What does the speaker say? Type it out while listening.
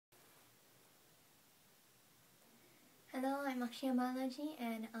I'm Akshaya Balaji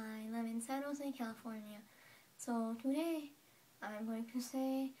and I live in San Jose, California. So today I'm going to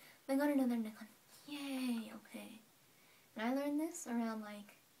say the Dhandakam. Yay! Okay. And I learned this around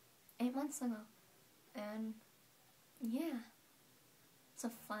like 8 months ago. And yeah. It's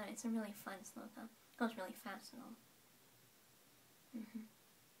a really fun sloka. It goes really fast and all.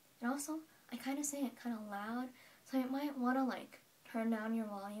 And also, I kind of say it kind of loud, so you might want to like turn down your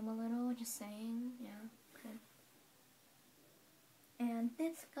volume a little, just saying, yeah, okay. And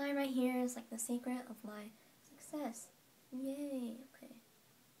this guy right here is like the secret of my success. Yay, okay.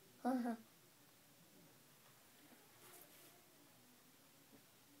 Haha.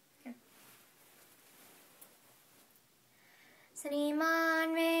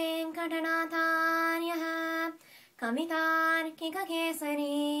 Sriman Venkatanathāryah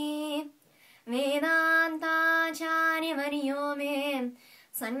Kavitārkika-kesari Vedāntācārya-varyo me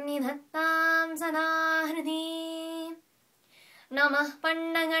sannidhattāṃ sada hridi Namah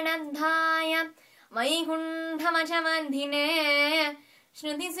Pandaganadhāya Vaikunṭhamachavardhine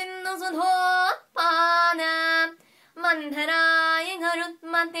Shruti-sindhu-sudhopada Mandharāya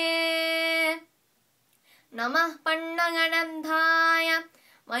garutmate Namah Pandaganadhāya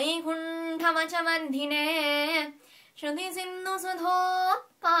Vaikunṭhamachavardhine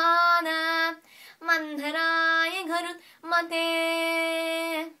Shruti-sindhu-sudhopada Mandharāya garutmate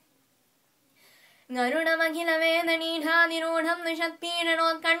Garudamaghilavedanidhādirūಢam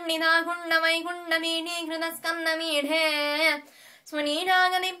Nishatpīranotkandidā-kunda-vaikunḍa-pīఠīkrita-skanda-mīఢe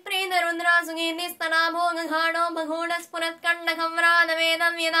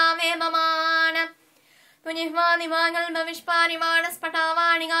Swanīrāgadi-prīta-rudrā-sugīrdhi-stānā-bhoga-ghāḍo-bhagūಢ-spurat-kanda-kavra-navedam-yadāve-mamaṇa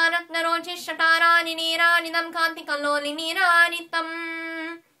Tujihvādi-vāgalpa-viśpāri-vāna-spatavāni-gāratra-roಚಿಃ-shఠārāni-nīrāni-tam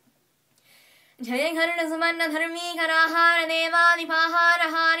Jaya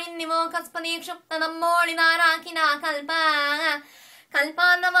Gharuda-sumanna-dharmīkarāhāra-devādipaharahāri-nivō-kaspati-kṣupta-nammō-lidārākina-kalpa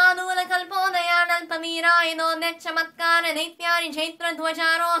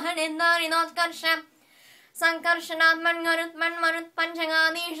Kalpānavādula-kalpodaya-nalpa-mīrāyi-no-dechamatkāra-daityāri-chaitra-dhvacharoha-nidhāri-notkarsha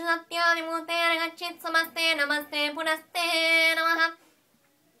Sankarshanāt-man-garut-man-marut-panchagādīṣu-satya-vimūte-ragachit-samaste namaste namaha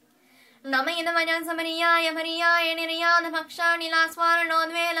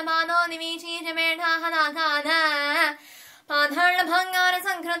Namayidavajam-samariyāya-pariyāya-niriyāna-bhaksha-nilā-swārano-dvēla-bhāno-nivīchī-ca-mēṭhā-hada-kāna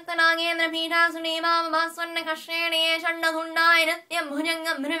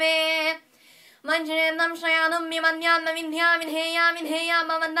Pādhāṛa-bhangāra-saṅkṛtta-nāgेन्द्र-पीठा-सुनीमा-मम-स्वर्णकर्षेणीय-षण्डघुण्डा-नृत्यं-भुजङ्गं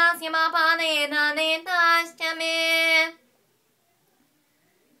भ्रवे-मञ्जनेन्दं-श्रयानं-विद्या-विधेया-विधेया-ममन्दास्य-मापादये-दादयेताश्च मे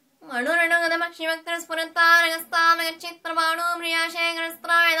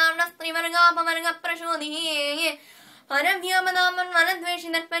Manuranagadamakshimaktra-spurattāragastā-magacchitra-vāణu-mriyāṣe-grastra-vedāmna-स्त्रिवर्गा-पवर्ग-प्रशोधिः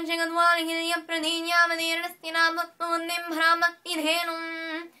Paravyamadāman-vanadveshi-darpanchagadvālihiryapradīnyāmadīरणस्तिनां तत्त्ववन्दिं-भ्रामक्तिधेनुम्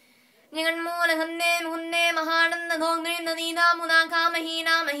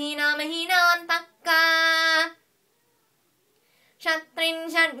Niganmūla-gandhe-mukunde-महानन्द-धोग्ध्रीं-ददीनां-मुदाका-महीना-महीना-महीना-महीना-न्तक्का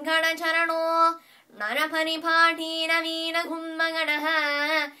Shatrin-षड्घट-चरणो नरपरिपाठी-नवीन-घुम्मगडः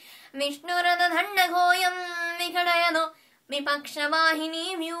विष्णुरथ-दण्डकोऽयं विकटयतो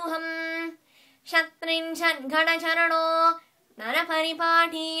विपक्षवाहिनी-व्यूहम् Shatrin-षड्घट-चरणो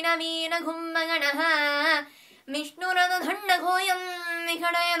नरपरिपाठी-नवीन-घुम्मगडः विष्णुरथ-दण्डकोऽयं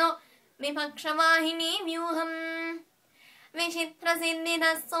विकटयतो विपक्षवाहिनी-व्यूहम्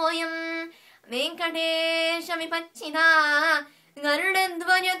विचित्र-सिद्धिदः सोऽयं वेङ्कटेश-विपच्चिता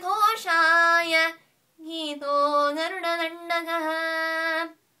गरुडध्वज-तोषाय गीतो गरुड-दण्डकः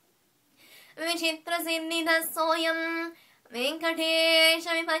विचित्र-सिद्धिदः सोऽयं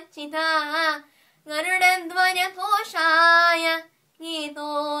वेङ्कटेश-विपच्चिता गरुडध्वज-तोषाय गीतो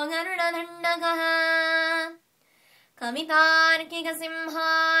गरुड-दण्डकः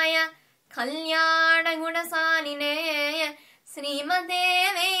कवितार्किकसिंहाय कल्याणगुणसालिने श्रीमते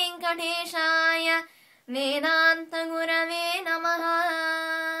वेङ्कटेशाय वेदान्तगुरवे नमः